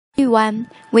X431,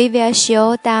 we will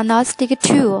show diagnostic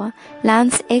tool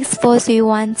launch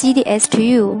X431 GDS to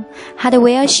you.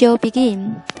 Hardware show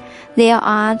begin. There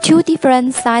are two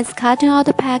different size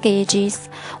cutout packages.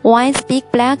 One is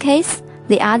big black case,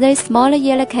 the other is smaller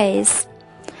yellow case.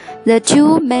 The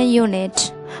two main units,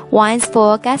 one is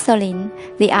for gasoline,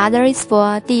 the other is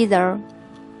for diesel.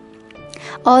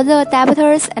 All the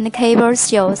adapters and cables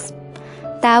shows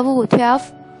W12,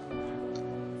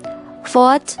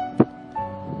 Ford,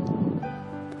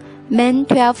 main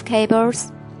 12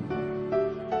 cables,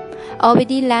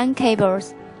 OBD LAN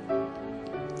cables,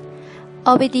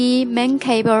 OBD main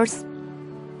cables,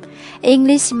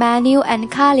 English menu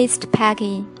and car list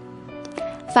packing,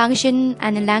 function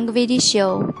and language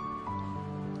show.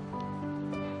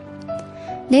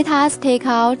 Let us take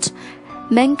out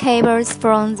main cables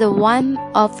from the one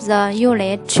of the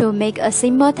unit to make a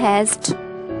simple test.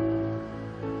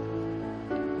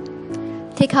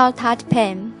 Take out touch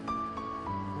pen.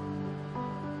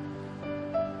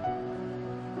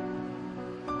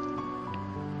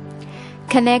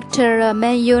 Connect the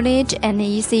main unit and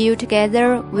ECU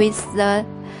together with the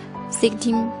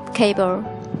 16 cable.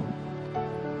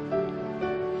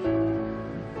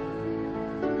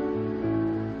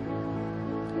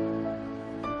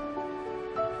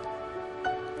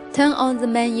 Turn on the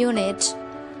main unit.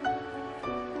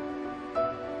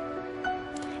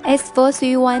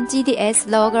 X431 GDS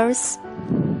logos.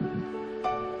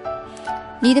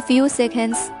 Need a few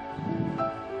seconds.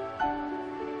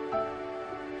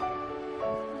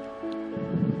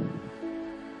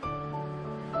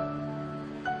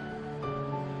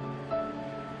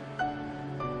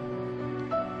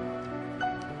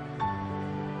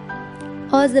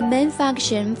 All the main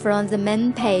function from the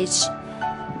main page.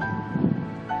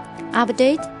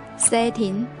 Update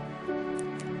setting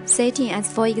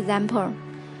as for example,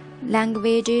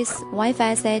 languages,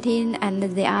 Wi-Fi setting, and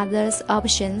the others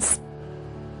options.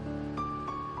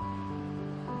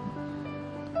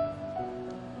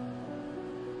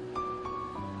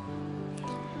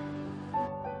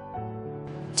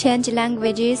 Change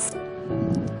languages.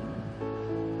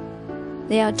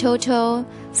 There are total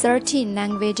 13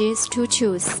 languages to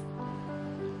choose.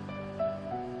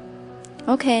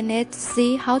 Okay, let's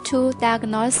see how to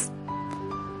diagnose.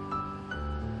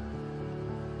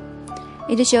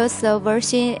 It shows the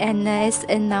version and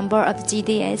SN number of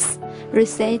GDS.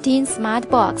 Resetting Smart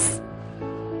Box.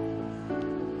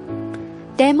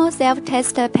 Demo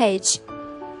self-tester page.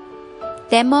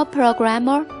 Demo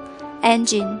programmer.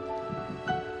 Engine.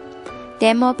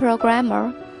 Demo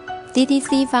programmer.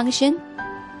 DTC function.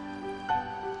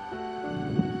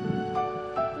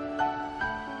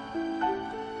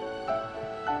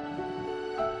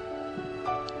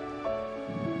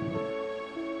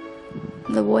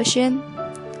 The version.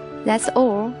 That's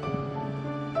all.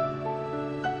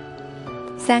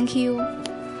 Thank you.